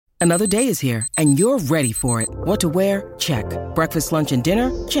Another day is here, and you're ready for it. What to wear? Check. Breakfast, lunch, and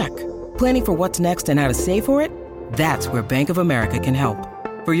dinner? Check. Planning for what's next and how to save for it? That's where Bank of America can help.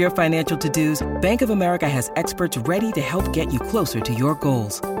 For your financial to-dos, Bank of America has experts ready to help get you closer to your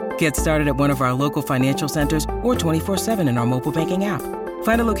goals. Get started at one of our local financial centers or 24/7 in our mobile banking app.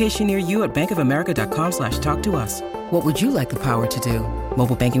 Find a location near you at bankofamerica.com/talktous. What would you like the power to do?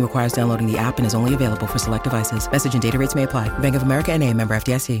 Mobile banking requires downloading the app and is only available for select devices. Message and data rates may apply. Bank of America N.A., member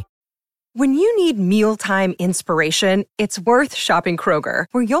FDIC. When you need mealtime inspiration, it's worth shopping Kroger,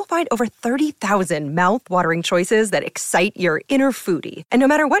 where you'll find over 30,000 mouth-watering choices that excite your inner foodie. And no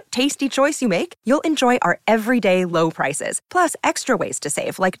matter what tasty choice you make, you'll enjoy our everyday low prices, plus extra ways to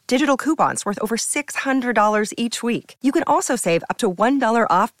save, like digital coupons worth over $600 each week. You can also save up to $1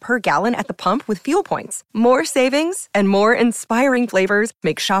 off per gallon at the pump with fuel points. More savings and more inspiring flavors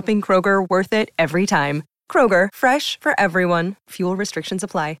make shopping Kroger worth it every time. Kroger, fresh for everyone. Fuel restrictions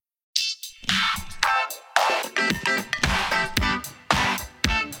apply.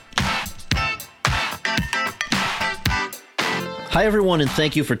 Hi, everyone, and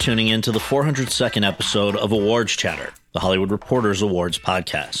thank you for tuning in to the 402nd episode of Awards Chatter, the Hollywood Reporters Awards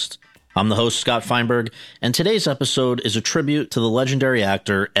podcast. I'm the host, Scott Feinberg, and today's episode is a tribute to the legendary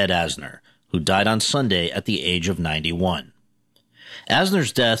actor Ed Asner, who died on Sunday at the age of 91.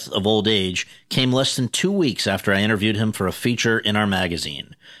 Asner's death of old age came less than 2 weeks after I interviewed him for a feature in our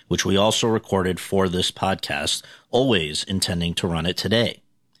magazine, which we also recorded for this podcast, always intending to run it today.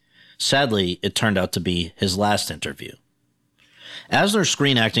 Sadly, it turned out to be his last interview. Asner's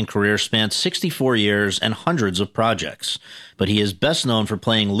screen acting career spanned 64 years and hundreds of projects, but he is best known for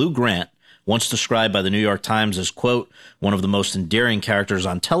playing Lou Grant, once described by the New York Times as, quote, one of the most endearing characters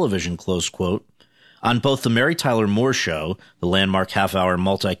on television, close quote, on both The Mary Tyler Moore Show, the landmark half-hour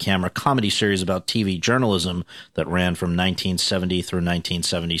multi-camera comedy series about TV journalism that ran from 1970 through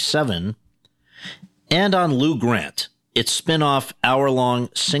 1977, and on Lou Grant, its spin-off hour-long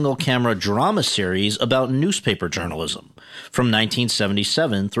single-camera drama series about newspaper journalism from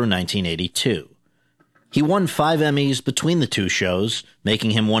 1977 through 1982. He won 5 Emmys between the two shows,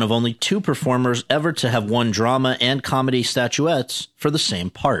 making him one of only 2 performers ever to have won drama and comedy statuettes for the same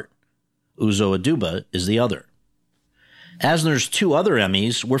part. Uzo Aduba is the other. Asner's 2 other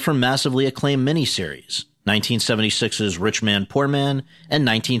Emmys were for massively acclaimed miniseries, 1976's Rich Man, Poor Man and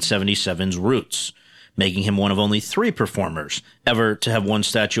 1977's Roots, making him one of only 3 performers ever to have won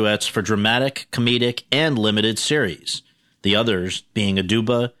statuettes for dramatic, comedic, and limited series, the others being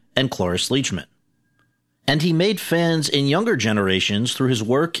Aduba and Cloris Leachman. And he made fans in younger generations through his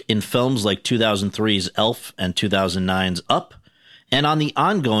work in films like 2003's Elf and 2009's Up, and on the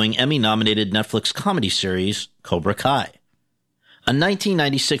ongoing Emmy-nominated Netflix comedy series Cobra Kai. A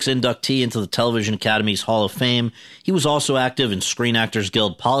 1996 inductee into the Television Academy's Hall of Fame, he was also active in Screen Actors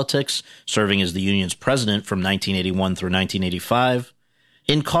Guild politics, serving as the union's president from 1981 through 1985,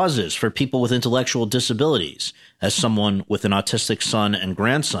 in causes for people with intellectual disabilities, as someone with an autistic son and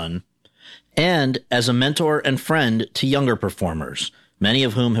grandson, and as a mentor and friend to younger performers, many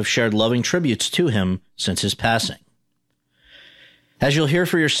of whom have shared loving tributes to him since his passing. As you'll hear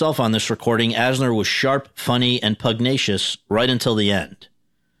for yourself on this recording, Asner was sharp, funny, and pugnacious right until the end.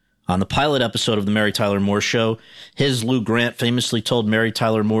 On the pilot episode of The Mary Tyler Moore Show, his Lou Grant famously told Mary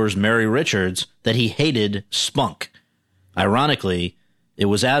Tyler Moore's Mary Richards that he hated spunk. Ironically, it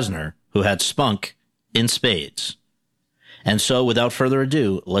was Asner who had spunk in spades. And so, without further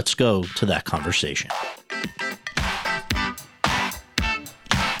ado, let's go to that conversation.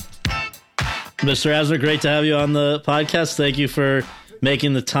 Mr. Asner, great to have you on the podcast. Thank you for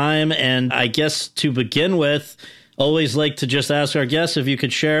making the time. And I guess to begin with, always like to just ask our guests if you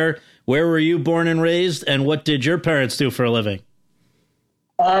could share, where were you born and raised, and what did your parents do for a living?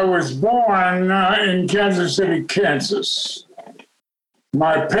 I was born in Kansas City, Kansas.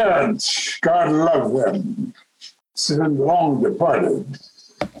 My parents, God love them, since long departed,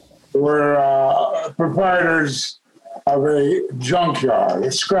 were proprietors of a junkyard,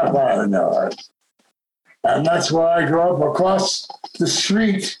 a scrap iron yard. And that's where I grew up, across the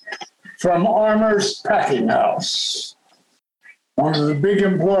street from Armour's Packing House, one of the big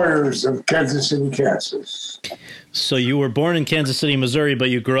employers of Kansas City, Kansas. So you were born in Kansas City, Missouri,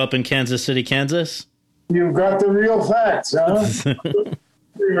 but you grew up in Kansas City, Kansas? You've got the real facts, huh?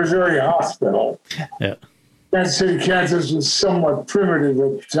 Missouri Hospital. Yeah. Kansas City, Kansas was somewhat primitive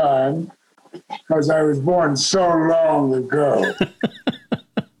at the time because I was born so long ago.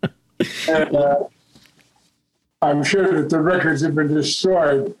 And I'm sure that the records have been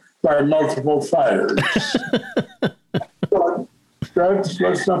destroyed by multiple fires. But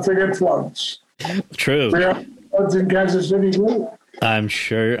let's not forget floods. True. We have floods in Kansas City, too. I'm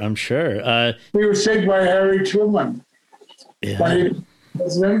sure. He was saved by Harry Truman. Yeah.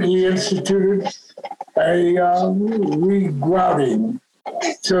 When he instituted a regrouting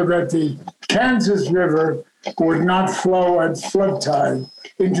so that the Kansas River would not flow at flood tide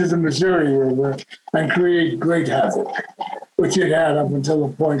into the Missouri River and create great havoc, which it had up until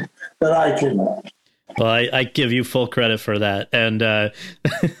the point that I came along. Well, I give you full credit for that. And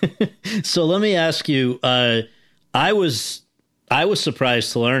so let me ask you, I was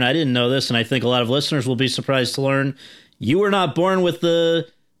surprised to learn, I didn't know this, and I think a lot of listeners will be surprised to learn, you were not born with the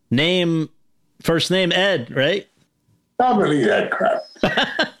first name Ed, right? I'll believe that crap.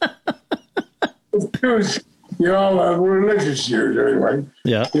 It was, religious years anyway.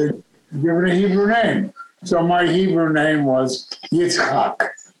 Yeah. You're given a Hebrew name. So my Hebrew name was Yitzchak,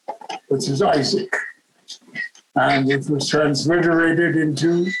 which is Isaac. And it was transliterated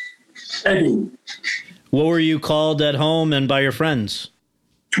into Eddie. What were you called at home and by your friends?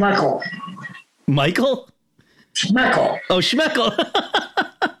 Schmeckel. Michael? Schmeckel. Oh, Schmeckel.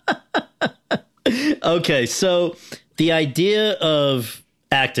 Okay, so the idea of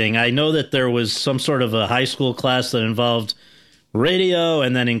acting, I know that there was some sort of a high school class that involved radio,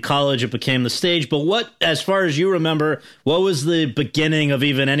 and then in college it became the stage. But what, as far as you remember, what was the beginning of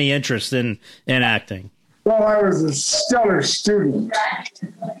even any interest in acting? Well, I was a stellar student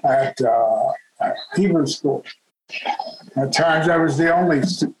at Hebrew school. At times I was the only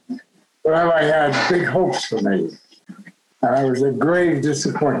student. But I had big hopes for me. And I was a grave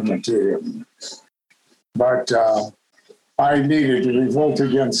disappointment to him. But I needed to revolt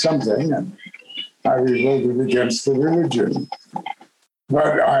against something, and I revolted against the religion.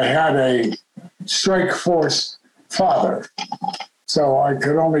 But I had a strike force father, so I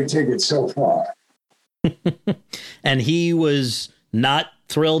could only take it so far. And he was not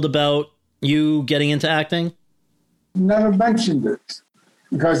thrilled about you getting into acting? Never mentioned it,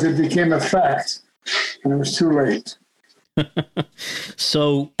 because it became a fact, and it was too late.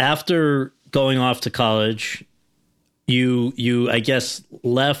 So after going off to college, you I guess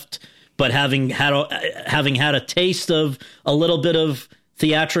left, but having had a taste of a little bit of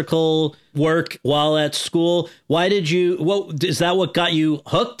theatrical work while at school. Why did you? What is that? What got you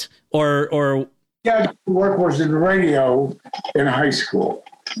hooked? Or Yeah, work was in radio in high school.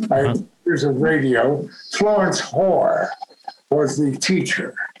 I had years of radio. Florence Hoare was the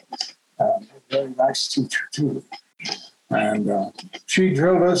teacher. A very nice teacher too, and she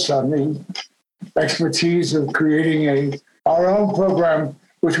drilled us on the expertise of creating our own program,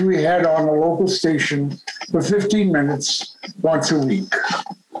 which we had on a local station for 15 minutes once a week.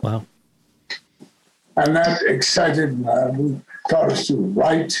 Wow. And that excited, we taught us to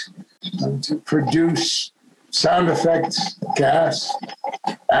write and to produce sound effects, cast,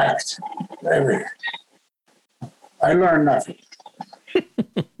 act, everything. I learned nothing.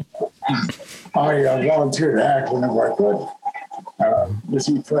 I volunteered to act whenever I could.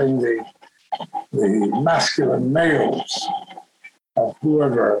 Busy playing the masculine males of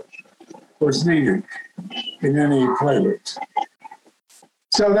whoever was needed in any playlist.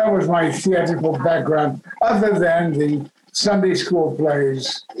 So that was my theatrical background, other than the Sunday school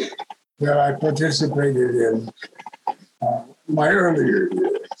plays that I participated in my earlier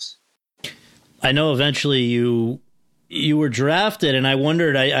years. I know eventually you were drafted, and I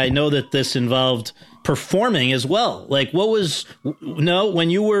wondered, I know that this involved performing as well. Like, when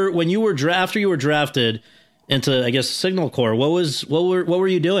you were after you were drafted into, I guess, Signal Corps, what were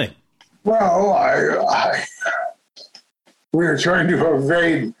you doing? Well, we were trying to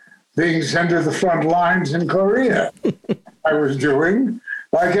evade being sent to the front lines in Korea. I was doing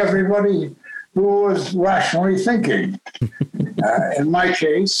like everybody who was rationally thinking. In my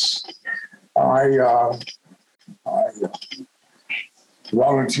case, I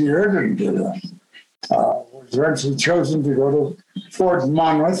volunteered and was eventually chosen to go to Fort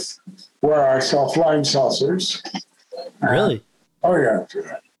Monmouth, where I saw flying saucers. Really? Oh, yeah.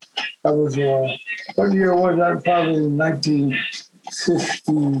 That was, what year was that? Probably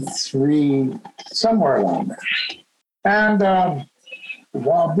 1953, somewhere along there. And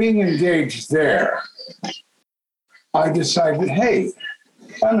while being engaged there, I decided, hey,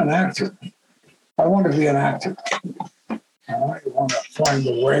 I'm an actor. I want to be an actor. I want to find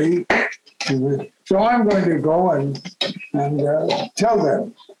a way to. So I'm going to go and tell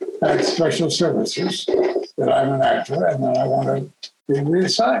them at Special Services that I'm an actor and that I want to be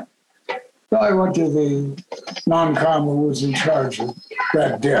reassigned. So I went to the non-com who was in charge of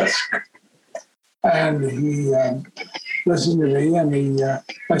that desk, and he listened to me, and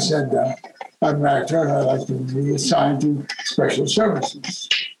I said, I'm an actor and I'd like to be assigned to Special Services.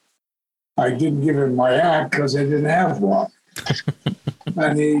 I didn't give him my act because I didn't have one.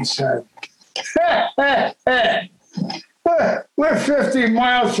 And he said, we're 50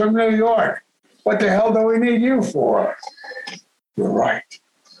 miles from New York. What the hell do we need you for? You're right.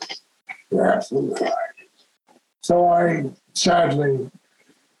 You're absolutely right. So I sadly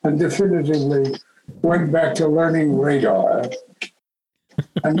and definitively went back to learning radar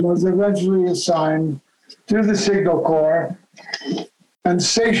and was eventually assigned to the Signal Corps and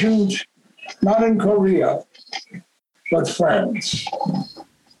stationed not in Korea, but France.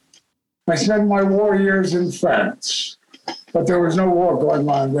 I spent my war years in France, but there was no war going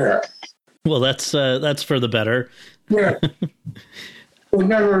on there. Well, that's for the better. Yeah. We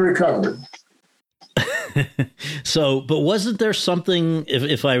never recovered. So, but wasn't there something,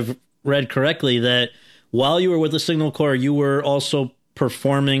 if I've read correctly, that while you were with the Signal Corps, you were also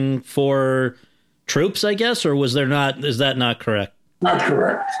performing for troops, I guess, or was there not? Is that not correct? Not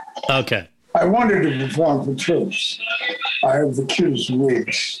correct. Okay. I wanted to perform for troops. I have the cutest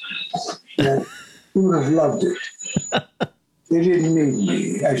wigs. You would have loved it. They didn't need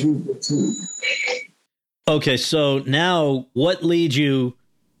me, as you could see. Okay, so now what leads you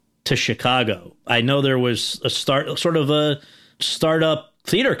to Chicago? I know there was a sort of a startup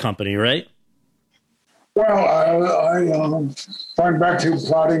theater company, right? Well, I went back to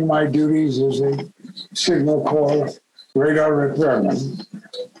plotting my duties as a Signal Corps radar repairman,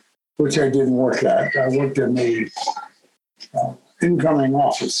 which I didn't work at. I worked in the incoming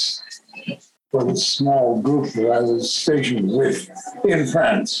office for the small group that I was stationed with in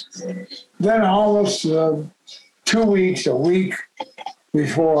France. Then almost 2 weeks, a week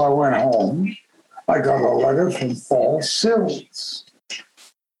before I went home, I got a letter from Paul Sills.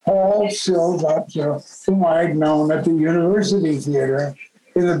 Paul Sills, whom I had known at the University Theater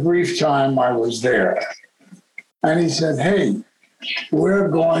in the brief time I was there. And he said, hey, we're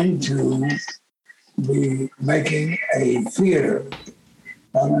going to be making a theater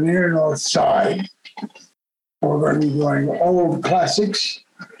on the near north side. We're going to be doing old classics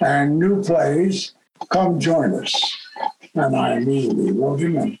and new plays. Come join us. And I immediately wrote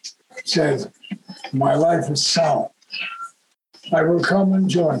him and said, my life is sound. I will come and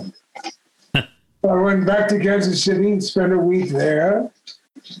join. I went back to Kansas City and spent a week there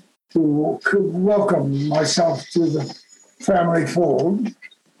to welcome myself to the family fold,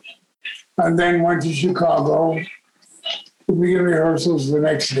 and then went to Chicago to begin rehearsals the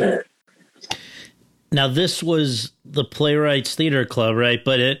next day. Now, this was the Playwrights Theater Club, right?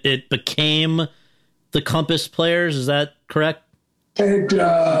 But it became the Compass Players, is that correct?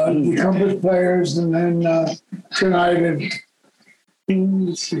 The Compass Players, and then tonight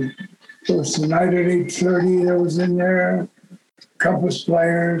let's see, it was tonight at 8:30 that was in there, Compass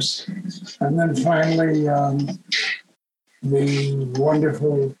Players, and then finally the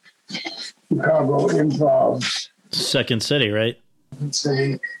wonderful Chicago Improv. Second City, right? Second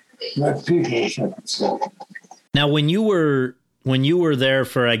City, not people, Second City. Now, when you were there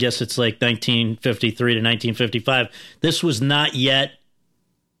for, I guess it's like 1953 to 1955, this was not yet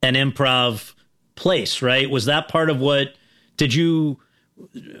an improv place, right? Was that part of what,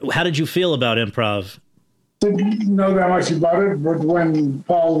 how did you feel about improv? Didn't know that much about it, but when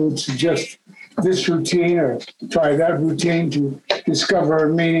Paul would suggest this routine or try that routine to discover a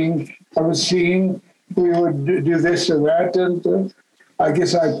meaning of a scene, we would do this or that, and I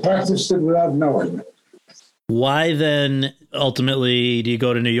guess I practiced it without knowing it. Why then, ultimately, do you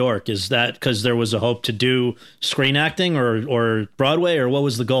go to New York? Is that because there was a hope to do screen acting or Broadway, or what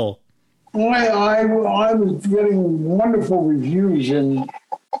was the goal? I was getting wonderful reviews in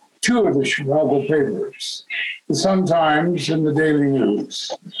two of the Chicago papers, the Sun-Times and the Daily News.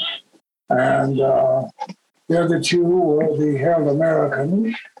 And the other two were the Herald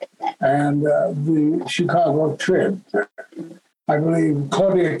American and the Chicago Trib. I believe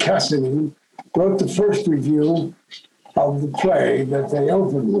Claudia Cassidy wrote the first review of the play that they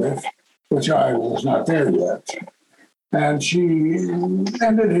opened with, which I was not there yet. And she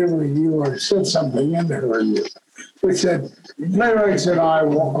ended her review or said something in her review, which said, playwrights and I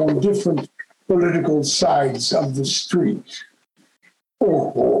walk on different political sides of the street.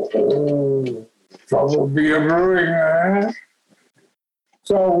 Oh, trouble be a brewing, eh?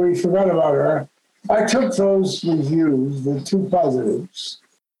 So we forgot about her. I took those reviews, the two positives,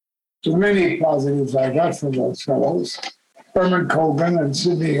 the many positives I got from those fellows, Herman Cogan and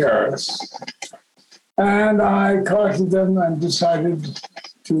Sidney Harris, and I collected them and decided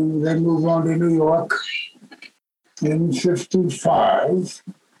to then move on to New York in 55,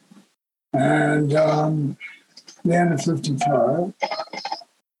 and the end of 55,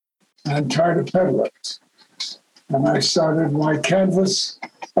 and try to peddle it. And I started my canvas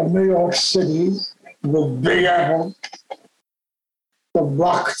of New York City, the Big Apple, from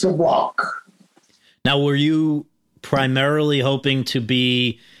block to block. Now, were you primarily hoping to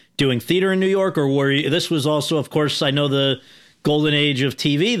be doing theater in New York, or were you, this was also, of course, I know the golden age of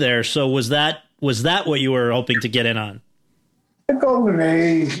TV there. So was that what you were hoping to get in on? The golden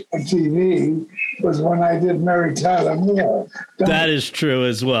age of TV was when I did Mary Tyler Moore. That is true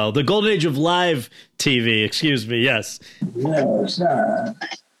as well. The golden age of live TV, excuse me, yes. Yes.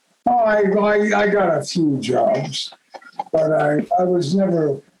 I got a few jobs, but I was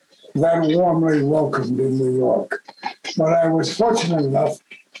never that warmly welcomed in New York. But I was fortunate enough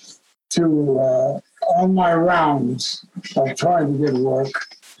to, on my rounds of trying to get work,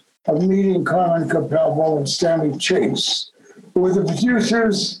 of meeting Carmen Capalbo and Stanley Chase, who were the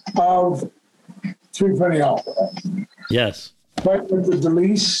producers of Three Penny Opera. Yes. But with the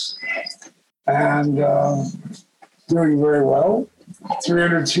Delise and doing very well.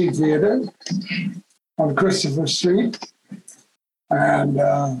 300 Seat Theater on Christopher Street. And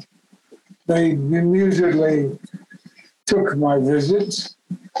they immediately took my visit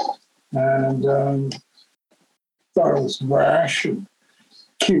and thought it was brash and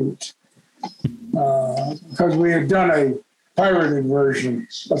cute because we had done a pirated version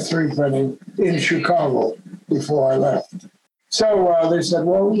of Three Penny in Chicago before I left. So they said,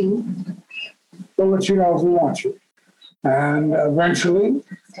 well, we'll let you know if we want you. And eventually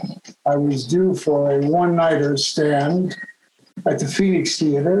I was due for a one-nighter stand at the Phoenix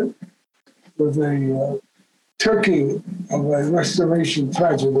Theater with a turkey of a restoration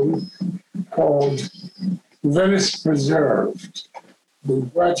tragedy called Venice Preserved. The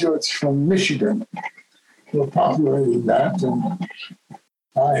graduates from Michigan were populating that, and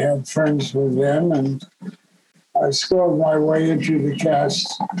I had friends with them, and I scored my way into the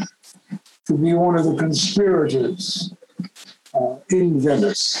cast to be one of the conspirators in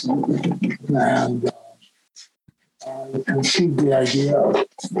Venice. And I conceived the idea of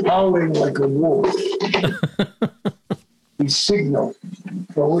howling like a wolf. The signal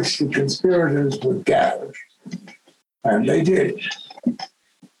for which the conspirators would gather. And they did.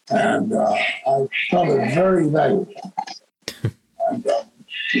 And I felt it very valuable. And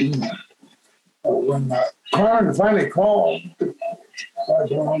when Carmen finally called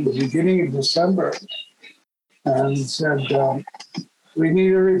around the beginning of December and said, we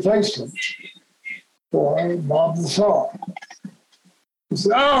need a replacement for Bob the Saw. He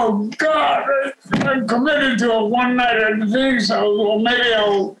said, oh, God, I'm committed to a one-nighter thing, so well, maybe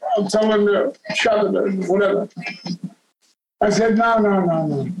I'll tell him to shut it or whatever. I said,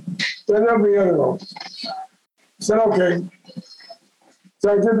 no. There'll be other roles. I said, okay.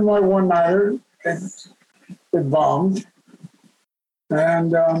 So I did my one-nighter. It bombed.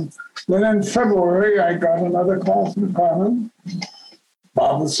 And then in February, I got another call from Carmen.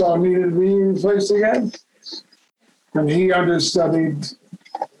 Bob the Saw needed to be replaced again. And he understudied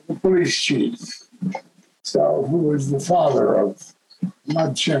the police chief. So who was the father of,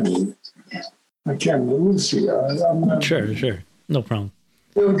 not Jenny, I can't remember, Lucia. Sure. No problem.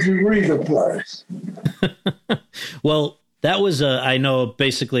 Did you read the play? Well, that was, I know,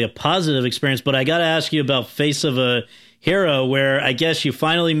 basically a positive experience, but I got to ask you about Face of a Hero, where I guess you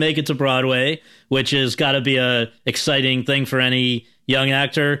finally make it to Broadway, which has got to be a exciting thing for any young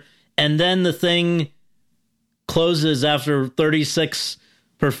actor. And then the thing closes after 36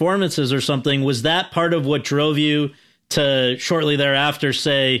 performances or something. Was that part of what drove you to shortly thereafter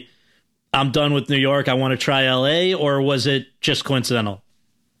say, I'm done with New York, I want to try LA, or was it just coincidental?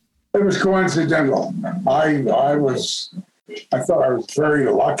 It was coincidental. I thought I was very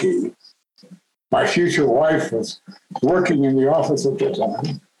lucky. My future wife was working in the office at the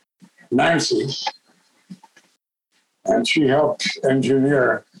time, Nancy, and she helped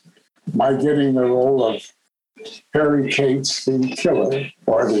engineer my getting the role of Harry Cates, the killer,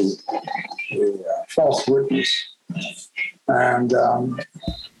 or the false witness. And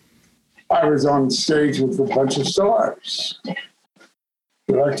I was on stage with a bunch of stars,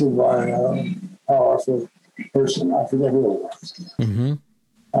 directed by a powerful person. I forget who it was. Mm-hmm.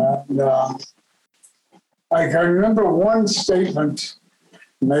 And I can remember one statement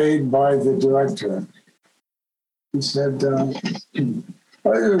made by the director. He said, well,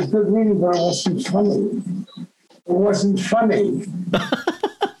 it was a good reading, but it wasn't funny. It wasn't funny.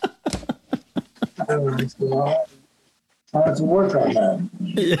 And I said, well, I have to work on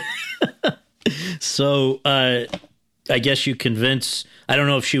that. So I guess you convinced, I don't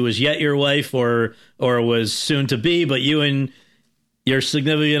know if she was yet your wife or was soon to be, but you and your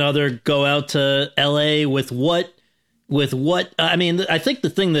significant other go out to LA with what, I mean, I think the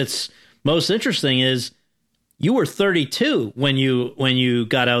thing that's most interesting is you were 32 when you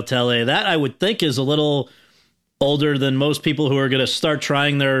got out to LA. That I would think is a little older than most people who are going to start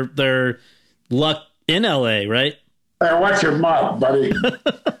trying their luck in LA, right? Hey, watch your mouth, buddy.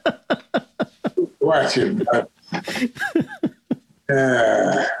 Watch it.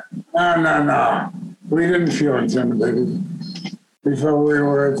 No. We didn't feel intimidated before we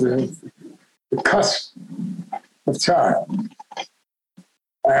were at the cusp of time.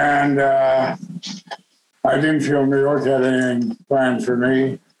 And I didn't feel New York had anything planned for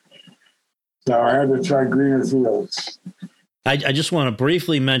me. So I had to try greener fields. I just want to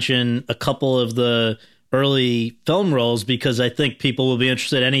briefly mention a couple of the early film roles because I think people will be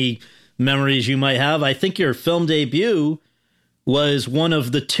interested. Any memories you might have? I think your film debut was one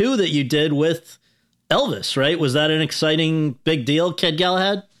of the two that you did with Elvis, right? Was that an exciting big deal, Kid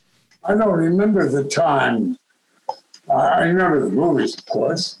Galahad? I don't remember the time. I remember the movies, of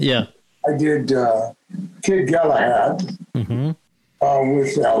course. Yeah. I did Kid Galahad with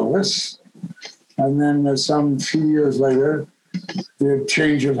Elvis. And then some few years later, did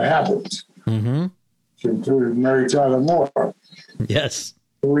Change of Habit, which included Mary Tyler Moore. Yes.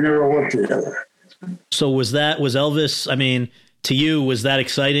 We never worked together. So was Elvis, I mean, to you, was that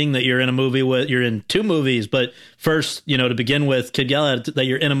exciting that you're in a movie you're in two movies, but first, to begin with, Kid Galahad, that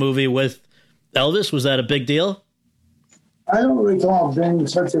you're in a movie with Elvis, was that a big deal? I don't recall being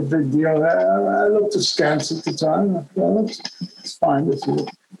such a big deal. I looked askance at the time. Well, it's fine with you.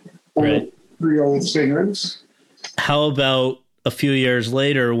 Right. Three old singers. How about a few years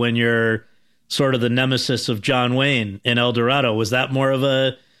later when you're sort of the nemesis of John Wayne in El Dorado? Was that more of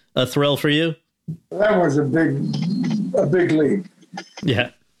a thrill for you? That was a big leap. Yeah.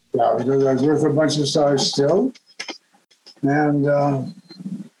 Yeah, because I was with a bunch of stars still. And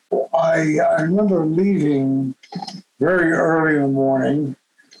I remember leaving very early in the morning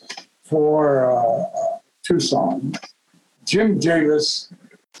for Tucson. Jim Davis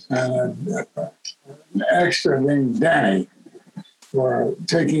and an extra named Danny were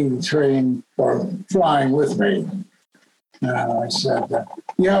taking the train or flying with me. And I said, I've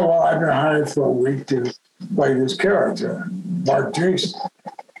been hired for a week to play this character, Mark Jason.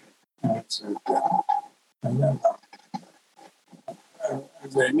 And I said, and then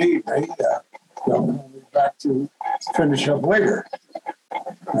if they need me, they'll bring me back to finish up later.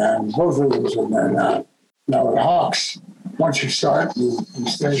 And both of them said, now at Hawks, once you start, you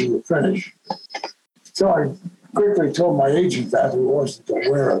stay to the finish. So I quickly told my agent that, who wasn't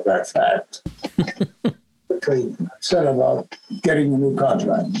aware of that fact. Quickly said about getting a new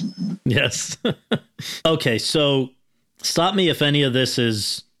contract. Yes. Okay, so stop me if any of this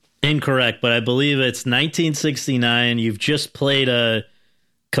is incorrect, but I believe it's 1969. You've just played a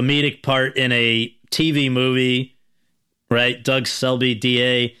comedic part in a TV movie, right? Doug Selby,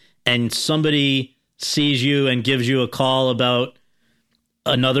 DA, and somebody sees you and gives you a call about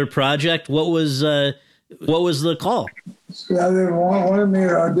another project. What was the call? Yeah, they wanted me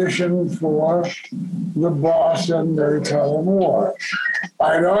to audition for The Boss and Mary Tyler Moore.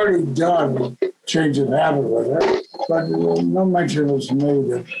 I'd already done Change of Habit with her, but no mention was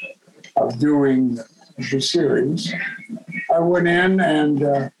made of doing the series. I went in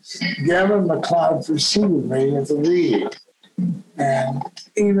and Gavin MacLeod preceded me at the reading. And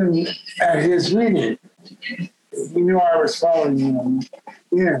even at his reading, he knew I was following him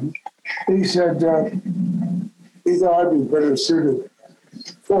in. He said he thought I'd be better suited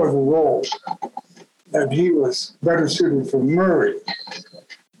for the role, and he was better suited for Murray.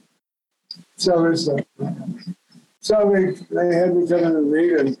 So they had me come in and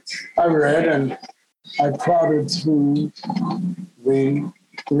read, and I read, and I prodded through the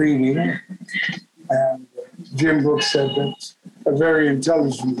reading, and Jim Brooks said that's a very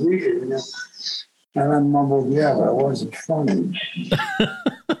intelligent reading. And I mumbled, yeah, but it wasn't funny.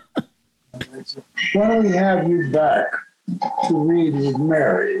 I said, why don't we have you back to read with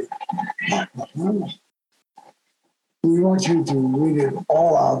Mary? We want you to read it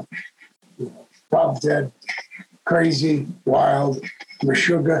all out. Drop dead, crazy, wild,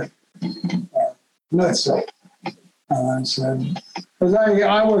 Meshuggah, nutso. And I said, because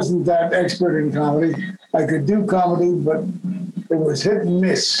I wasn't that expert in comedy. I could do comedy, but it was hit and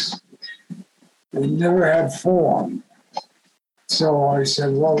miss. It never had form. So I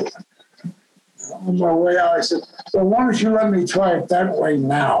said, well, on my way out, I said, well, why don't you let me try it that way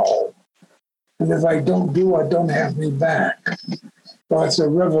now? And if I don't do it, don't have me back. Well, it's a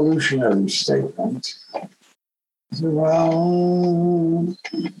revolutionary statement. I said, well,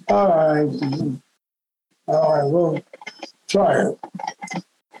 all right, we'll try it.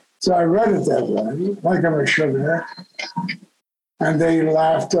 So I read it that way, like I'm a sugar, and they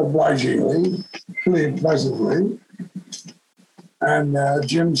laughed obligingly, pleasantly. And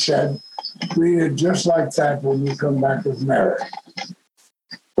Jim said, read it just like that when you come back with Mary.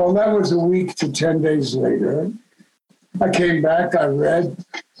 Well, that was a week to 10 days later. I came back, I read.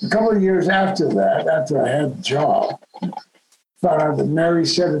 A couple of years after that, after I had the job, found out that Mary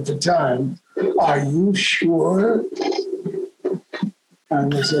said at the time, "Are you sure?"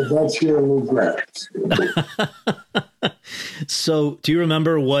 And I said, "That's your regret." So, do you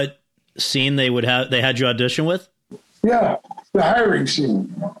remember what scene they had you audition with? Yeah, the hiring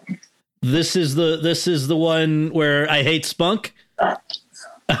scene. This is the one where I hate spunk.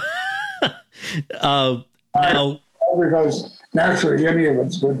 Now, because naturally, any of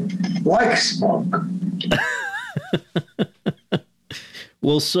us would like spunk.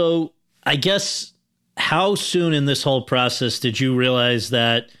 Well, so I guess how soon in this whole process did you realize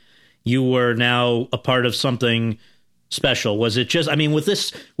that you were now a part of something special? Was it just, I mean, was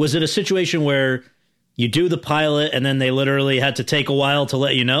it a situation where you do the pilot and then they literally had to take a while to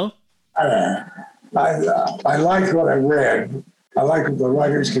let you know? I liked what I read. I liked what the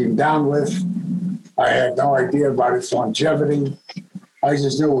writers came down with. I had no idea about its longevity. I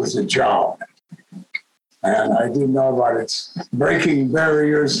just knew it was a job. And I didn't know about its breaking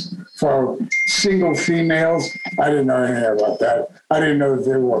barriers for single females. I didn't know anything about that. I didn't know that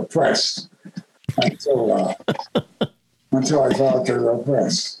they were oppressed until I thought they were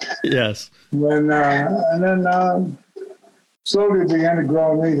oppressed. Yes. And then slowly began to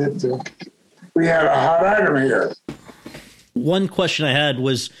grow on me that we had a hot item here. One question I had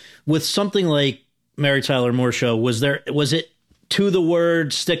was, with something like Mary Tyler Moore Show, was it to the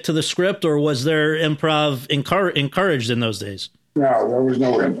word, stick to the script, or was there improv encouraged in those days? No, there was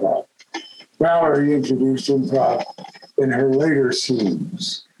no improv. Valerie introduced improv in her later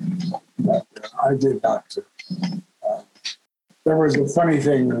scenes, but I did not. There was a funny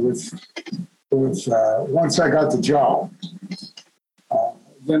thing with once I got the job,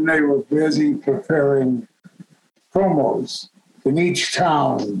 then they were busy preparing promos in each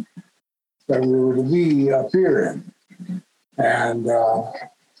town that we were to appear in. And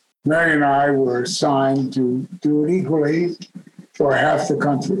Mary and I were assigned to do it equally for half the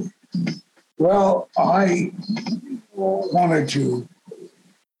country. Well, I wanted to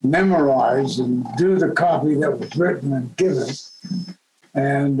memorize and do the copy that was written and given.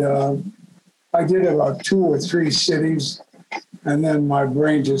 And I did about 2 or 3 cities, and then my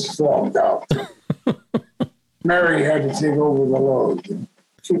brain just fogged out. Mary had to take over the load.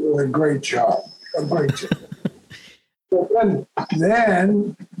 She did a great job. But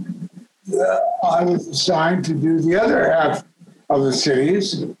then I was assigned to do the other half of the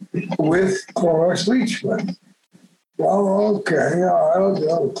cities with Cloris Leachman. Well, okay, I'll do,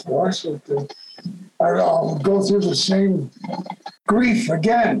 of course. I'll go through the same grief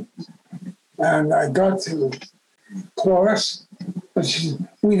again. And I got to Cloris, but she said,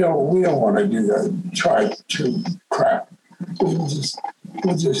 we don't want to do that try-to crap. We'll just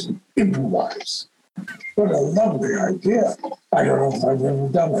improvise. What a lovely idea. I don't know if I've ever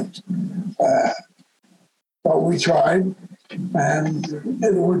done it. But we tried, and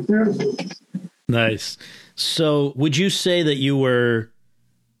it worked beautifully. Nice. So would you say that you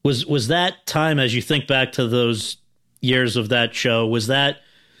was that time, as you think back to those years of that show, was that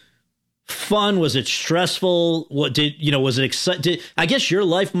fun? Was it stressful? Was it exciting? I guess your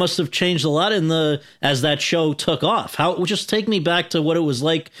life must have changed a lot as that show took off. Just take me back to what it was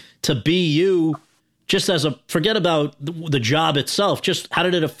like to be you, just forget about the job itself. Just how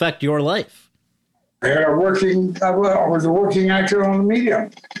did it affect your life? I was a working actor on the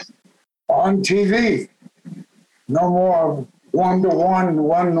medium, on TV. No more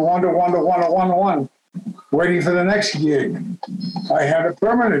 1-to-1, waiting for the next gig. I had a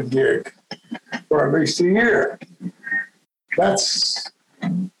permanent gig for at least a year. That's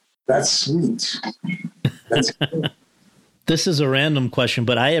sweet. That's good. This is a random question,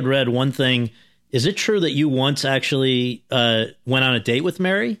 but I had read one thing. Is it true that you once actually went on a date with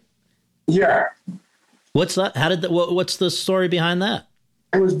Mary? Yeah. What's that? What's the story behind that?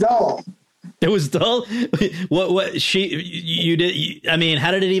 It was dull. It was dull. You did? I mean,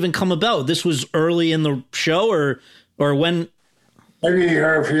 how did it even come about? This was early in the show, or when? Maybe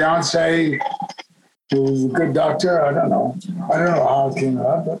her fiance, who was a good doctor. I don't know how it came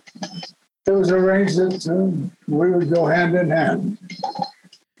about, but it was arranged that we would go hand in hand.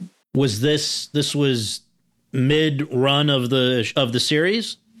 Was this was mid-run of the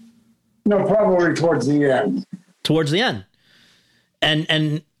series? No, probably towards the end. Towards the end.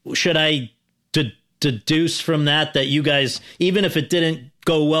 And should I deduce from that you guys, even if it didn't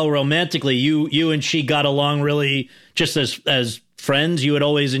go well romantically, you and she got along really just as friends? You had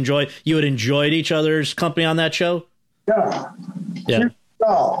enjoyed each other's company on that show? Yeah. Yeah.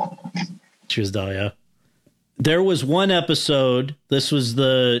 Truesdell, yeah. There was one episode, this was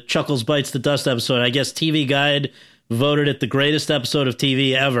the Chuckles Bites the Dust episode. I guess TV Guide voted it the greatest episode of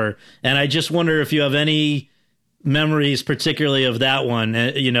TV ever. And I just wonder if you have any memories, particularly of that one,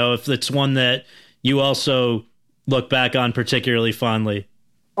 if it's one that you also look back on particularly fondly.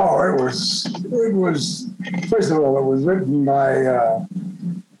 Oh, it was, first of all, it was written by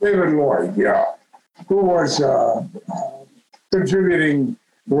David Lloyd, who was a contributing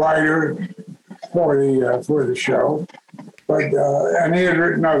writer for the show, but and he had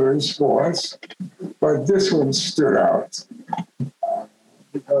written others for us, but this one stood out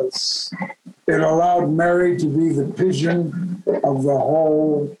because it allowed Mary to be the pigeon of the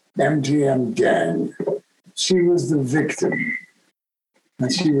whole MGM gang. She was the victim,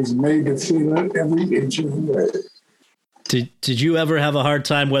 and she was made to feel it every inch of the way. Did you ever have a hard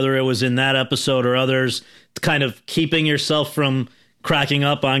time, whether it was in that episode or others, kind of keeping yourself from cracking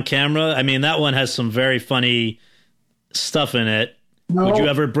up on camera? I mean, that one has some very funny stuff in it. No, would you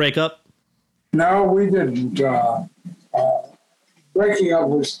ever break up? No, we didn't. Breaking up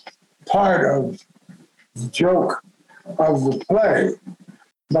was part of the joke of the play,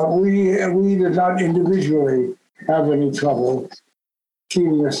 but we did not individually have any trouble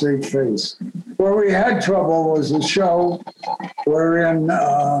keeping a straight face. Where we had trouble was a show wherein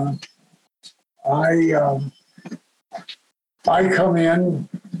I come in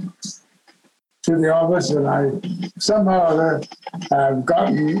to the office and I somehow have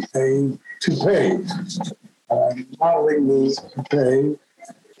gotten a toupee, modeling the toupee,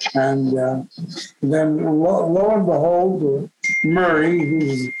 and then lo and behold, Murray,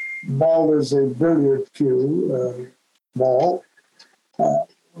 who's bald as a billiard cue ball,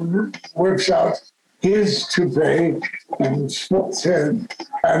 whips out his toupee and splits head,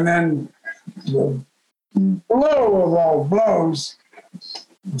 and then the blow of all blows,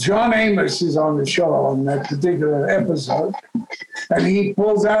 John Amos is on the show on that particular episode, and he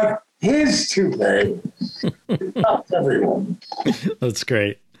pulls out his toupee. Not everyone. That's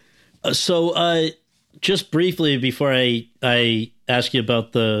great. So just briefly before I ask you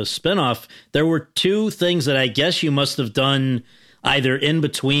about the spinoff, there were two things that I guess you must have done either in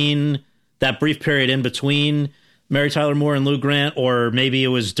between that brief period in between Mary Tyler Moore and Lou Grant, or maybe it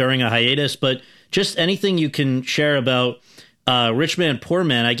was during a hiatus, but just anything you can share about Rich Man, Poor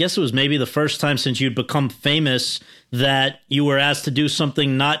Man. I guess it was maybe the first time since you'd become famous that you were asked to do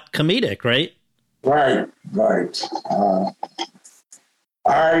something not comedic, right? Right.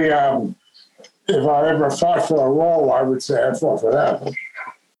 If I ever fought for a role, I would say I fought for that one.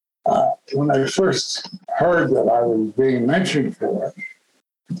 When I first heard that I was being mentioned for it,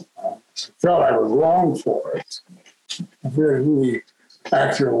 I felt I was wrong for it. I forget who the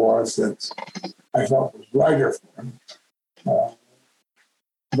actor was that I thought was writer for him.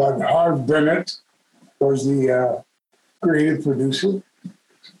 But Harv Bennett was the creative producer.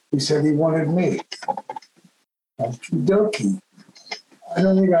 He said he wanted me. Okey-dokey. I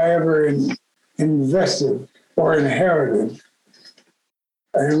don't think I ever invested or inherited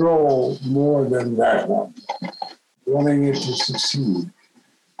a role more than that one, wanting it to succeed.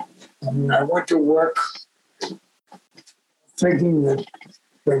 I mean, I went to work thinking that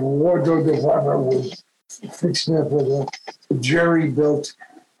the wardrobe department would fix me up with a jerry-built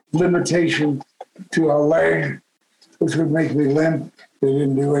limitation to a leg, which would make me limp. They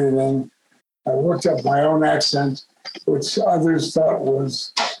didn't do anything. I worked up my own accent, which others thought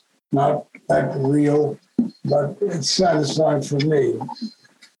was not that real, but it's satisfying for me.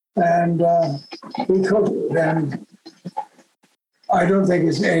 And we cooked it, and I don't think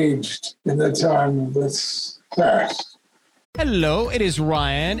it's aged in the time that's passed. Hello, it is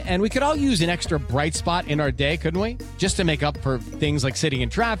Ryan, and we could all use an extra bright spot in our day, couldn't we? Just to make up for things like sitting in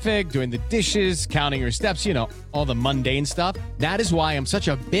traffic, doing the dishes, counting your steps, all the mundane stuff. That is why I'm such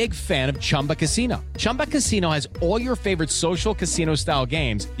a big fan of Chumba Casino. Chumba Casino has all your favorite social casino-style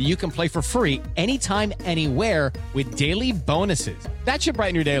games that you can play for free anytime, anywhere with daily bonuses. That should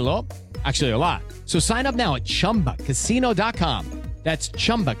brighten your day a little. Actually, a lot. So sign up now at ChumbaCasino.com. That's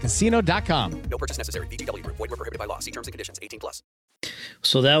ChumbaCasino.com. No purchase necessary. VGW Group. Void where prohibited by law. See terms and conditions. 18+.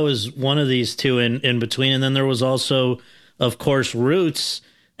 So that was one of these two in between. And then there was also, of course, Roots.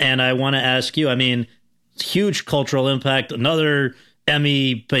 And I want to ask you, I mean, huge cultural impact, another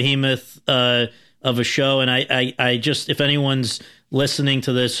Emmy behemoth of a show. And I just, if anyone's listening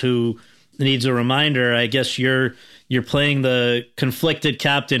to this who needs a reminder, I guess you're playing the conflicted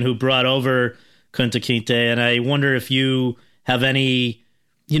captain who brought over Kunta Kinte. And I wonder if you have any,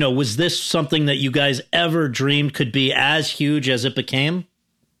 was this something that you guys ever dreamed could be as huge as it became?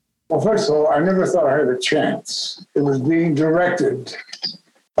 Well, first of all, I never thought I had a chance. It was being directed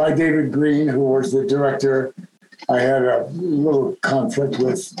by David Green, who was the director I had a little conflict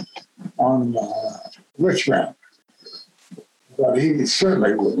with on Richmond. But he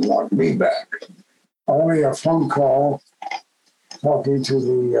certainly wouldn't want me back. Only a phone call talking to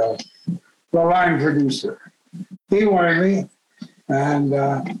the line producer. He wanted me, and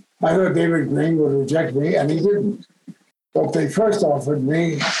I thought David Green would reject me, and he didn't. But they first offered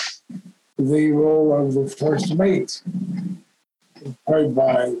me the role of the first mate, played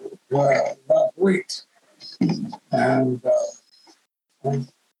by Bob Wheat. And I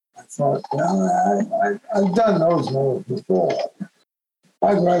thought, well, I've done those roles before.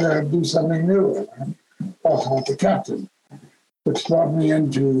 I'd rather do something new. And I want the captain, which brought me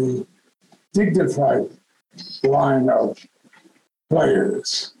into the dignified line of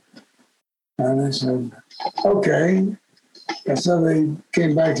players. And I said, okay. And so they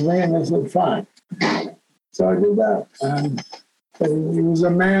came back to me and they said, fine. So I did that. And he was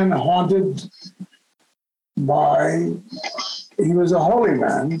a man haunted he was a holy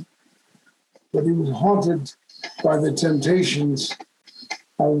man, but he was haunted by the temptations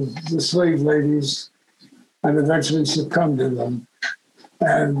of the slave ladies and eventually succumbed to them.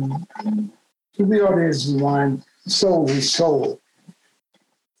 And to the audience's mind, sold his soul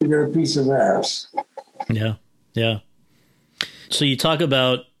to get a piece of ass. Yeah, yeah. So you talk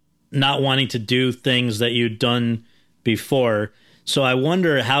about not wanting to do things that you'd done before. So I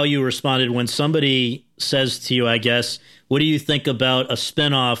wonder how you responded when somebody says to you, I guess, what do you think about a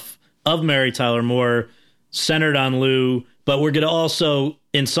spinoff of Mary Tyler Moore centered on Lou, but we're going to also,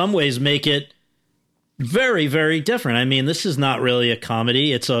 in some ways, make it very, very different. I mean, this is not really a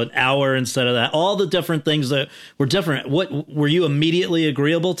comedy. It's an hour instead of that. All the different things that were different. What were you immediately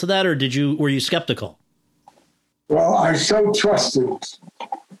agreeable to that, or were you skeptical? Well, I so trusted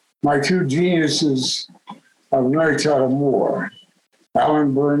my two geniuses of Mary Tyler Moore,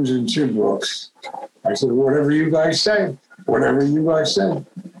 Alan Burns and Jim Brooks. I said, whatever you guys say, whatever you guys say.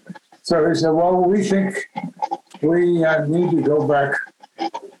 So they said, well, we think we need to go back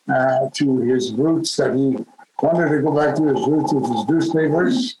to his roots, that he wanted to go back to his roots with his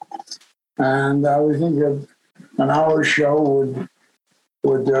newspapers. And we think that an hour show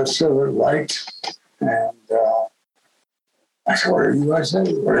would serve it right. And I said, whatever you guys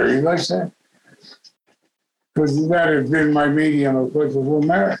say, whatever you guys say. Because that had been my medium of course of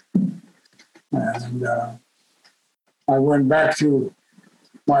America. And I went back to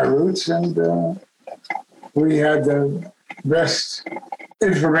my roots, and we had the best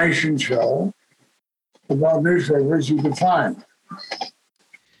information show about newspapers you could find.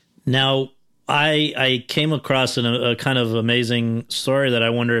 Now, I came across a kind of amazing story that I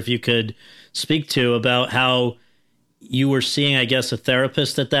wonder if you could speak to, about how you were seeing, I guess, a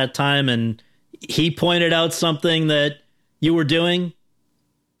therapist at that time, and he pointed out something that you were doing.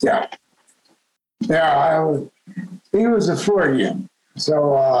 Yeah. He was a Freudian.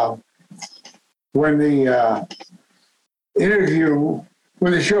 So when the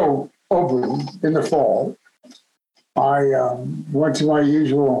show opened in the fall, I went to my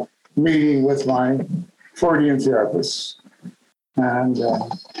usual meeting with my Freudian therapist. And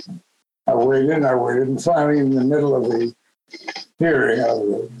I waited, and finally in the middle of the hearing,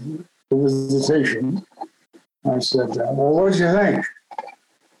 of the visitation, I said, well, what did you think?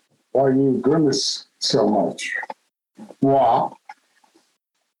 Why do you grimace so much? Moi?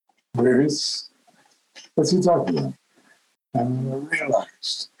 Grimace? What's he talking about? And I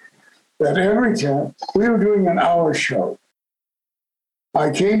realized that every time we were doing an hour show, I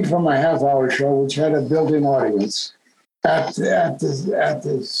came from a half-hour show which had a built-in audience at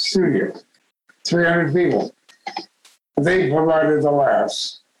the studio, 300 people. They provided the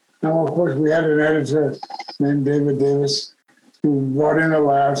laughs. Now, of course, we had an editor named David Davis who brought in the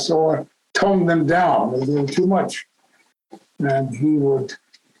laughs or toned them down if they were too much. And he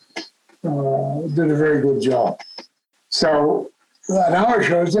did a very good job. So an hour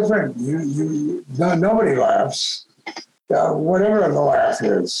show is different. Nobody laughs. Whatever the laugh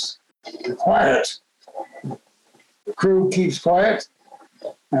is, quiet. The crew keeps quiet,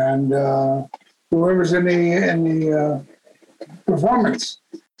 and whoever's in the performance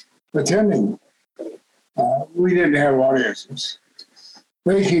attending, we didn't have audiences.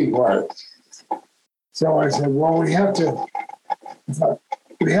 They keep quiet. So I said, well, we have to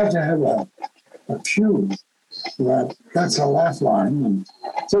have a cue that's a laugh line, and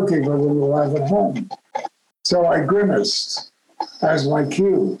it's okay for them to laugh at home. So I grimaced as my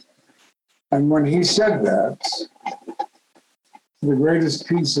cue. And when he said that, the greatest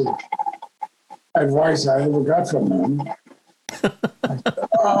piece of advice I ever got from him, I said,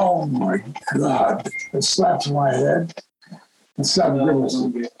 oh my God, it slapped my head. It's not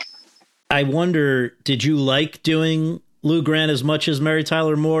good. I wonder, did you like doing Lou Grant as much as Mary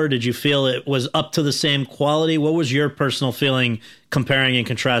Tyler Moore? Did you feel it was up to the same quality? What was your personal feeling comparing and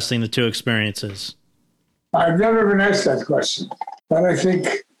contrasting the two experiences? I've never been asked that question, but I think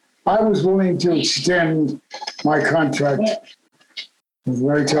I was willing to extend my contract with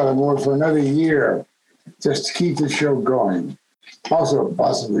Mary Tyler Moore for another year just to keep the show going. Also,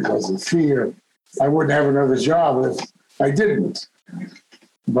 possibly because of fear, I wouldn't have another job if I didn't.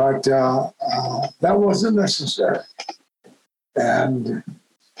 But that wasn't necessary. And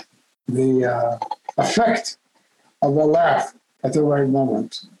the effect of a laugh at the right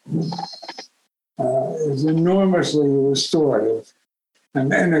moment is enormously restorative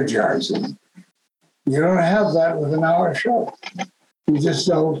and energizing. You don't have that with an hour show. You just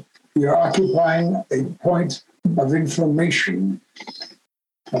don't. You're occupying a point of information,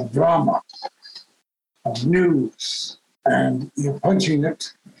 of drama, of news, and you're punching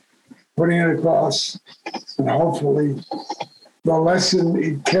it, putting it across, and hopefully the lesson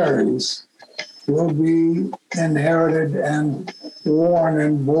it carries will be inherited and worn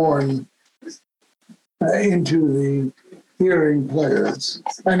and born into the hearing players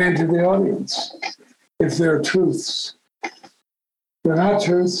and into the audience. If they're truths. If they're not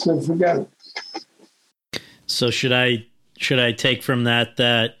truths, then forget it. So should I take from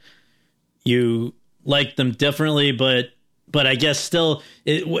that you like them differently, but I guess still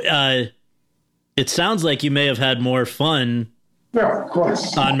it sounds like you may have had more fun. Yeah, of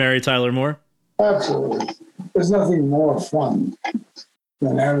course. On Mary Tyler Moore. Absolutely. There's nothing more fun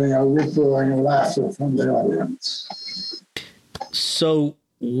than having a rippling laughter from the audience. So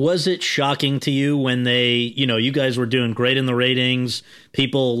was it shocking to you when you guys were doing great in the ratings,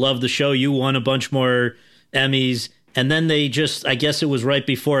 people loved the show, you won a bunch more Emmys, and then they just, I guess it was right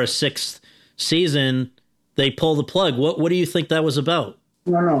before a 6th season, they pull the plug. What do you think that was about?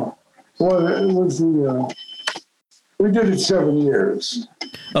 No. Well, it was we did it 7 years.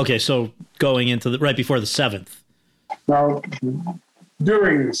 Okay, so going into right before the 7th. Now,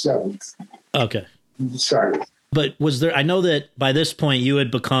 during the 7th. Okay. Sorry. But was there, I know that by this point you had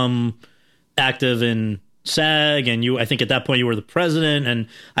become active in SAG, and I think at that point you were the president, and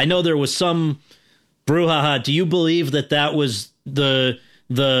I know there was some brouhaha. Do you believe that was the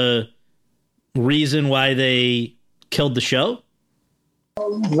reason why they killed the show?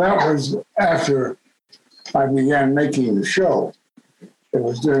 That was after I began making the show. It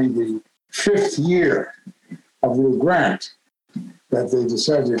was during the 5th year of Lou Grant that they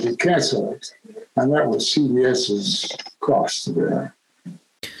decided to cancel it. And that was CBS's cost there.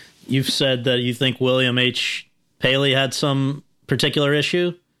 You've said that you think William H. Paley had some particular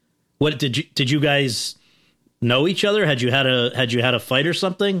issue. What did you guys know each other? Had you had a fight or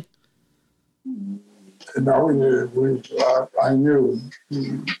something? No, I knew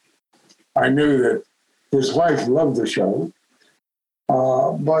that his wife loved the show,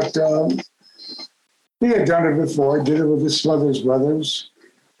 but he had done it before. He did it with the Smothers Brothers.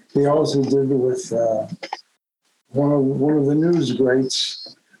 He also did it with one of the news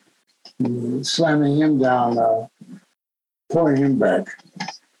greats, slamming him down, pulling him back.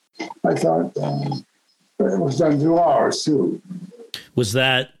 I thought it was done 2 hours too. Was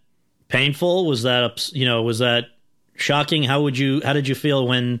that painful? Was that shocking? How did you feel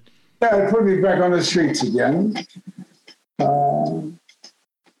when? Yeah, it put me back on the streets again, and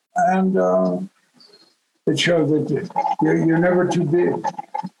it showed that you're never too big.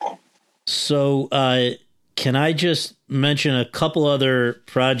 So, can I just mention a couple other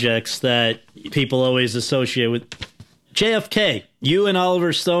projects that people always associate with JFK? You and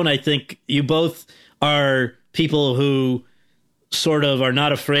Oliver Stone, I think you both are people who sort of are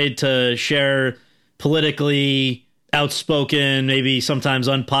not afraid to share politically outspoken, maybe sometimes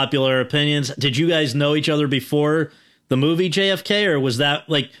unpopular opinions. Did you guys know each other before the movie JFK, or was that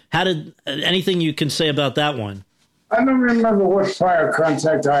how did anything you can say about that one? I don't remember what prior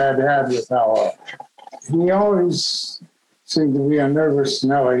contact I had with Howard. He always seemed to be a nervous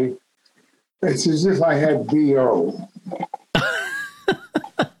Nelly. It's as if I had BO.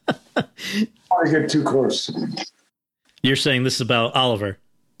 I get too close to him. You're saying this is about Oliver?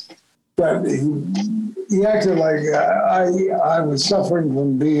 But he acted like I was suffering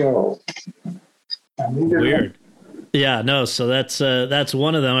from BO. Weird. Yeah, no. So that's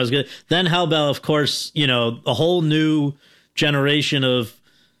one of them. I was good. Then how about, of course, a whole new generation of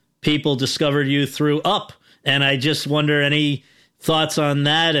people discovered you through Up, and I just wonder any thoughts on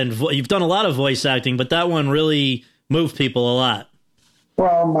that. And you've done a lot of voice acting, but that one really moved people a lot.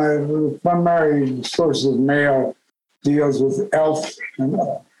 Well, my primary source of mail deals with Elf and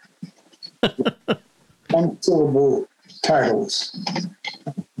one syllable titles.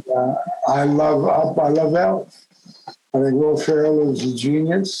 I love Up, I love Elf. I think Will Ferrell is a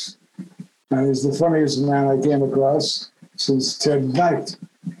genius, and he's the funniest man I came across since Ted Knight.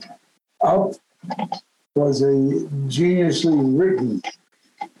 Up was a geniusly written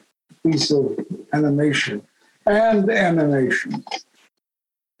piece of animation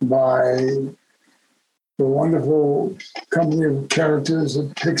by the wonderful company of characters at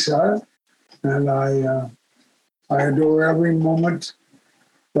Pixar, and I adore every moment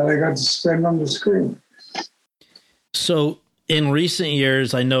that I got to spend on the screen. So in recent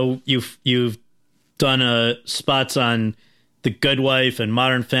years, I know you've done spots on The Good Wife and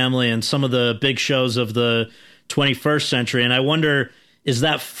Modern Family and some of the big shows of the 21st century, and I wonder, is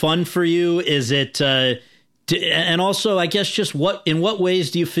that fun for you? Is it, and also, I guess, just in what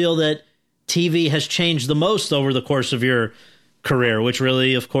ways do you feel that TV has changed the most over the course of your career, which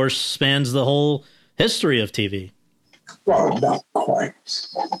really, of course, spans the whole history of TV? Well, not quite.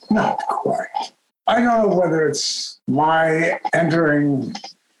 Not quite. I don't know whether it's my entering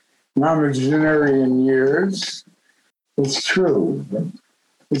nonagenarian years. It's true, but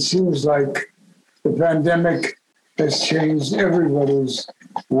it seems like the pandemic has changed everybody's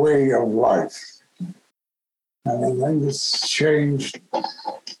way of life. And I think it's changed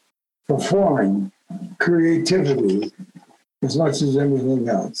performing, creativity, as much as anything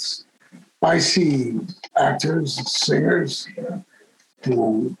else. I see actors, singers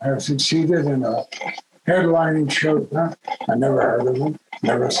who have succeeded in a headlining show. I never heard of them,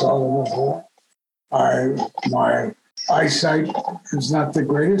 never saw them before. My eyesight is not the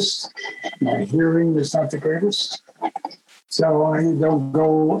greatest. My hearing is not the greatest. So I don't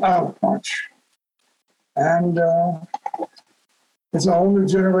go out much. And it's a whole new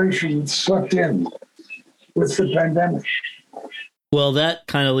generation sucked in with the pandemic. Well, that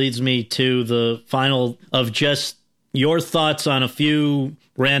kind of leads me to the final of just your thoughts on a few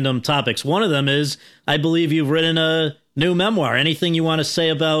random topics. One of them is, I believe you've written a new memoir. Anything you want to say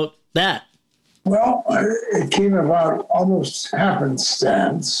about that? Well, it came about almost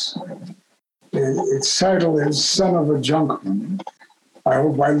happenstance. Its title is Son of a Junkman. I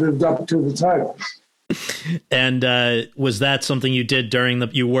hope I lived up to the title. And was that something you did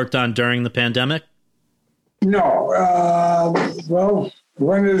you worked on during the pandemic? No. Well,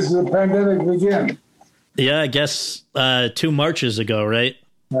 when does the pandemic begin? Yeah, I guess 2 Marches ago, right?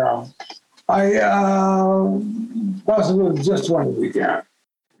 Yeah. I possibly just when it began.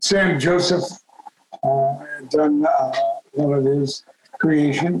 Sam Joseph had done one of his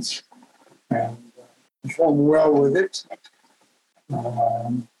creations and performed well with it.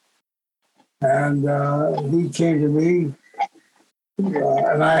 And he came to me,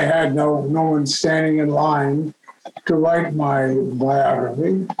 and I had no one standing in line to write my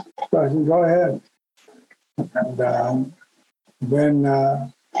biography. So I said, go ahead. And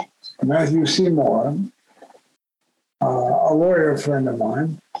then Matthew Seymour, a lawyer friend of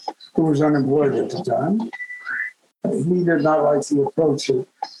mine, who was unemployed at the time, he did not like the approach that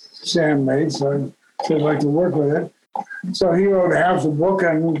Sam made, so I said I'd like to work with it. So he wrote half the book,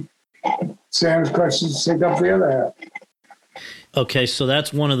 and Sam's questions take up the other half. Okay, so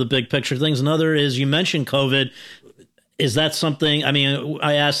that's one of the big picture things. Another is, you mentioned COVID. Is that something, I mean,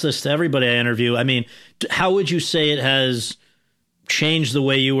 I ask this to everybody I interview. I mean, how would you say it has changed the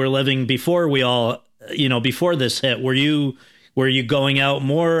way you were living before before this hit? Were you going out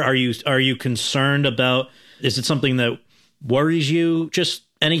more? Are you concerned about, is it something that worries you? Just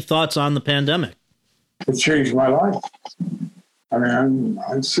any thoughts on the pandemic? It changed my life. I mean,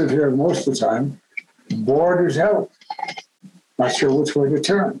 I sit here most of the time, bored as hell. Not sure which way to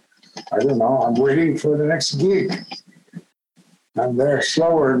turn. I don't know. I'm waiting for the next gig. And they're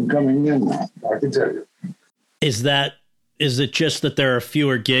slower in coming in now, I can tell you. Is it just that there are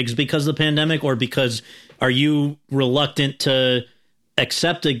fewer gigs because of the pandemic, or because are you reluctant to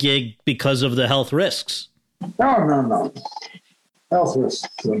accept a gig because of the health risks? No. Health risks.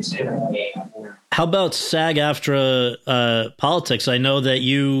 How about SAG-AFTRA politics? I know that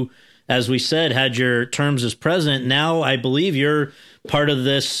you, as we said, had your terms as president. Now I believe you're part of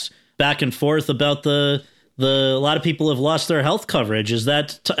this back and forth about a lot of people have lost their health coverage. Is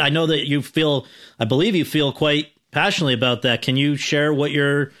that, I know that I believe you feel quite passionately about that. Can you share what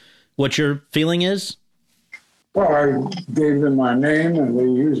your feeling is? Well, I gave them my name, and they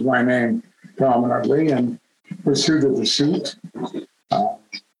used my name prominently in pursuit of the suit.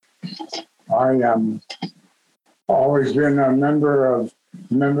 I am always been a member of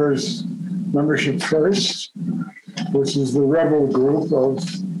Membership First, which is the rebel group of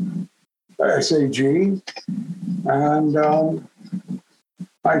SAG, and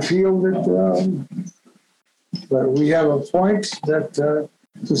I feel that But we have a point that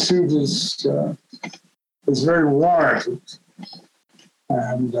the suit is very warranted.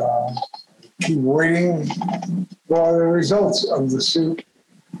 And keep waiting for the results of the suit.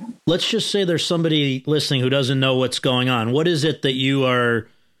 Let's just say there's somebody listening who doesn't know what's going on. What is it that you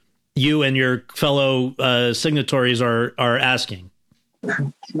and your fellow signatories are asking?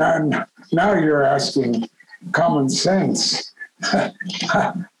 Now you're asking common sense.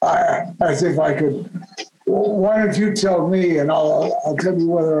 As if I could. Why don't you tell me, and I'll tell you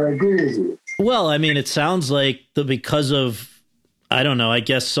whether I agree with you. Well, I mean, it sounds like because of, I don't know, I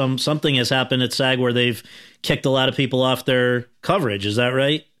guess something has happened at SAG where they've kicked a lot of people off their coverage. Is that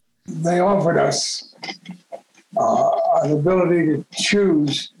right? They offered us an ability to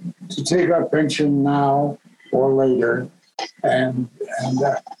choose to take our pension now or later. And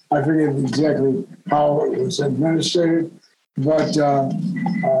I forget exactly how it was administered, but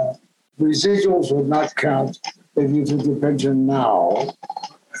residuals would not count if you took your pension now.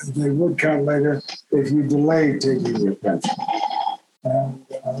 They would count later if you delayed taking your pension. And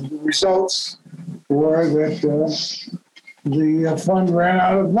the results were that the fund ran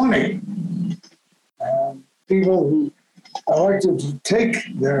out of money. People who elected to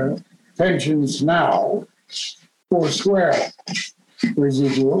take their pensions now for square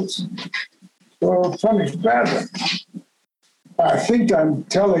residuals were punished badly. I think I'm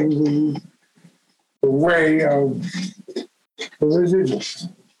telling the way of the residuals.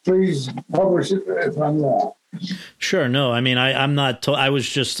 Please publish it if I'm wrong. Sure. No, I mean, I'm not. I was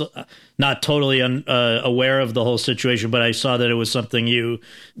just not totally aware of the whole situation, but I saw that it was something you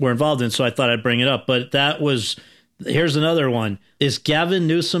were involved in, so I thought I'd bring it up. But here's another one. Is Gavin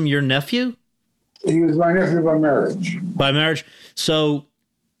Newsom your nephew? He was my nephew by marriage. By marriage. So,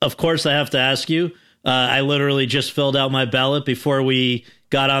 of course, I have to ask you. I literally just filled out my ballot before we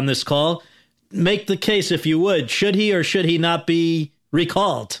got on this call. Make the case, if you would. Should he or should he not be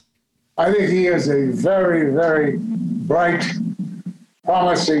recalled? I think he is a very, very bright,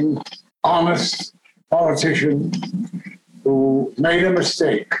 promising, honest politician who made a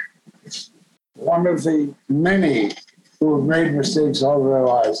mistake. One of the many who have made mistakes all their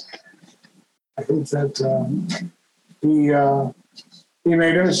lives. I think that he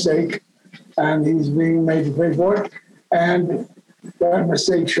made a mistake, and he's being made to pay for it. And that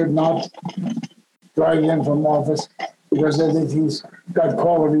mistake should not drive him from office, because I think he's got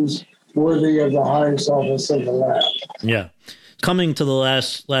qualities worthy of the highest office of the land. Yeah. Coming to the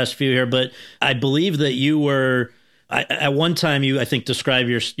last few here, but I believe that you were, at one time I think described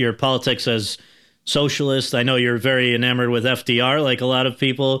your politics as socialist. I know you're very enamored with FDR, like a lot of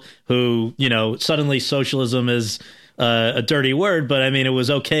people who, suddenly socialism is a dirty word, but I mean, it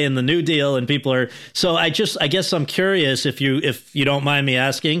was okay in the New Deal, and people are, so I guess I'm curious, if you don't mind me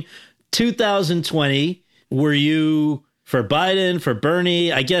asking, 2020, were you for Biden, for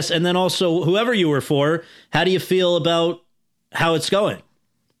Bernie, I guess, and then also whoever you were for, how do you feel about how it's going?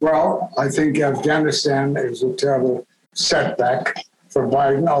 Well, I think Afghanistan is a terrible setback for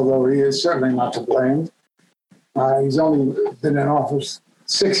Biden, although he is certainly not to blame. He's only been in office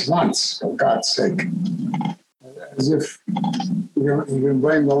 6 months, for God's sake. As if you can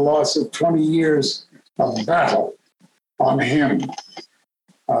blame the loss of 20 years of battle on him.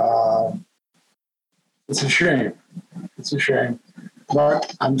 It's a shame. It's a shame.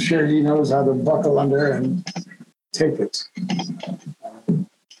 But I'm sure he knows how to buckle under and take it.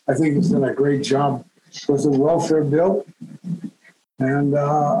 I think he's done a great job with the welfare bill. And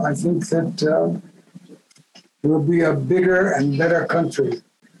I think that we'll be a bigger and better country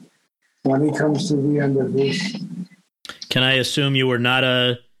when he comes to the end of this. Can I assume you were not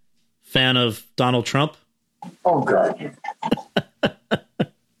a fan of Donald Trump? Oh, God.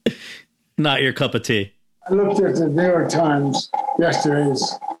 Not your cup of tea. I looked at the New York Times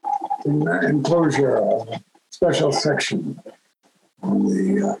yesterday's enclosure of a special section on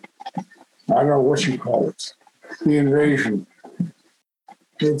the, I don't know what you call it, the invasion.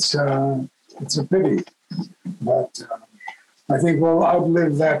 It's a pity, but I think we'll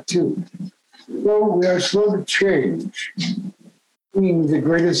outlive that too. Well, we are slow to change. Being the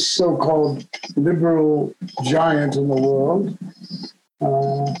greatest so-called liberal giant in the world,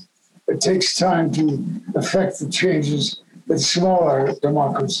 it takes time to affect the changes that smaller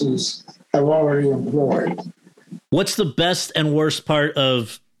democracies have already employed. What's the best and worst part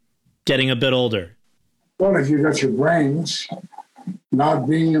of getting a bit older? Well, if you got your brains not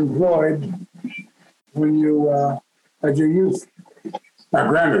being employed when you at your youth. Now,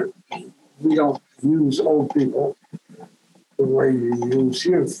 granted, we don't use old people the way you use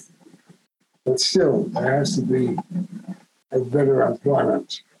youth, but still, there has to be a better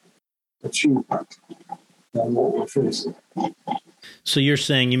employment achievement. than what we're facing. So you're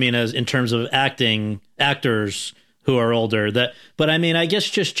saying, you mean as in terms of actors who are older, but I mean, I guess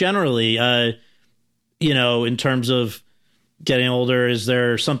just generally, in terms of getting older, is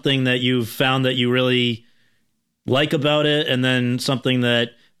there something that you've found that you really like about it? And then something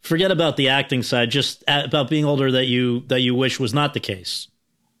that, forget about the acting side, just about being older that you wish was not the case?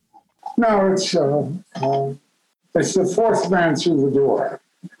 No, it's the fourth man through the door.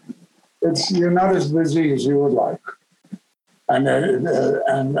 You're not as busy as you would like, and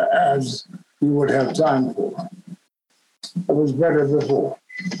as you would have time for. It was better before,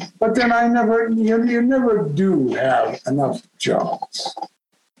 but then you never do have enough jobs.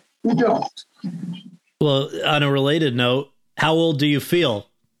 You don't. Well, on a related note, how old do you feel?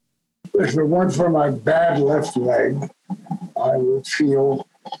 If it weren't for my bad left leg, I would feel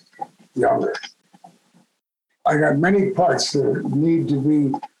younger. I got many parts that need to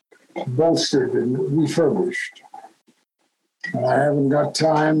be bolstered and refurbished. And I haven't got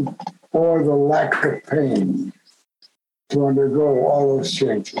time or the lack of pain to undergo all those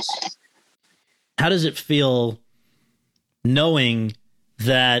changes. How does it feel knowing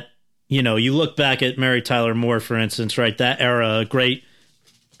that, you look back at Mary Tyler Moore, for instance, right? That era, a great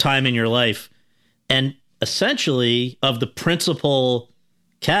time in your life. And essentially, of the principal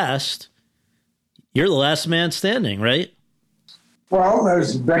cast, you're the last man standing, right? Well,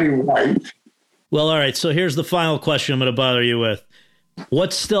 there's Betty White. Well, all right. So here's the final question I'm going to bother you with.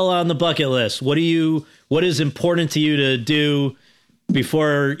 What's still on the bucket list? What is important to you to do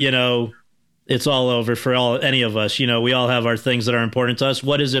before, it's all over for any of us? We all have our things that are important to us.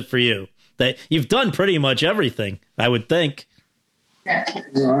 What is it for you? That you've done pretty much everything, I would think. I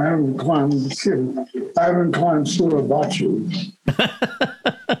haven't climbed Suribachi.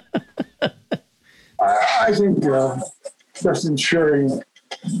 I think just ensuring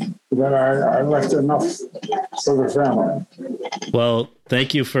that I left enough for the family. Well,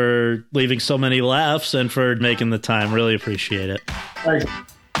 thank you for leaving so many laughs and for making the time. Really appreciate it. Thank you.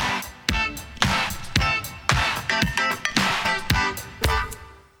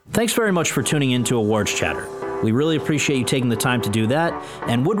 Thanks very much for tuning in to Awards Chatter. We really appreciate you taking the time to do that,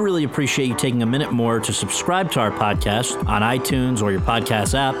 and would really appreciate you taking a minute more to subscribe to our podcast on iTunes or your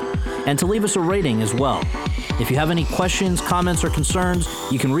podcast app, and to leave us a rating as well. If you have any questions, comments, or concerns,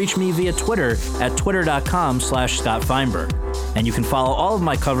 you can reach me via Twitter at twitter.com/Scott Feinberg. And you can follow all of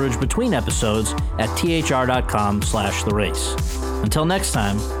my coverage between episodes at thr.com/The Race. Until next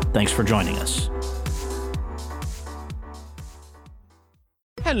time, thanks for joining us.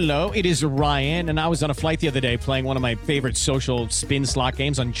 Hello, it is Ryan, and I was on a flight the other day playing one of my favorite social spin slot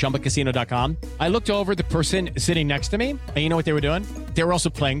games on ChumbaCasino.com. I looked over at the person sitting next to me, and you know what they were doing? They were also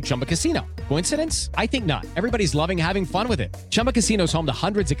playing Chumba Casino. Coincidence? I think not. Everybody's loving having fun with it. Chumba Casino is home to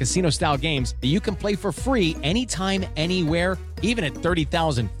hundreds of casino-style games that you can play for free anytime, anywhere, even at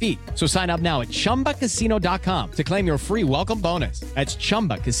 30,000 feet. So sign up now at ChumbaCasino.com to claim your free welcome bonus. That's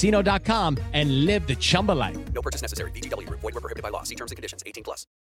ChumbaCasino.com and live the Chumba life. No purchase necessary. VGW. Void where prohibited by law. See terms and conditions. 18+.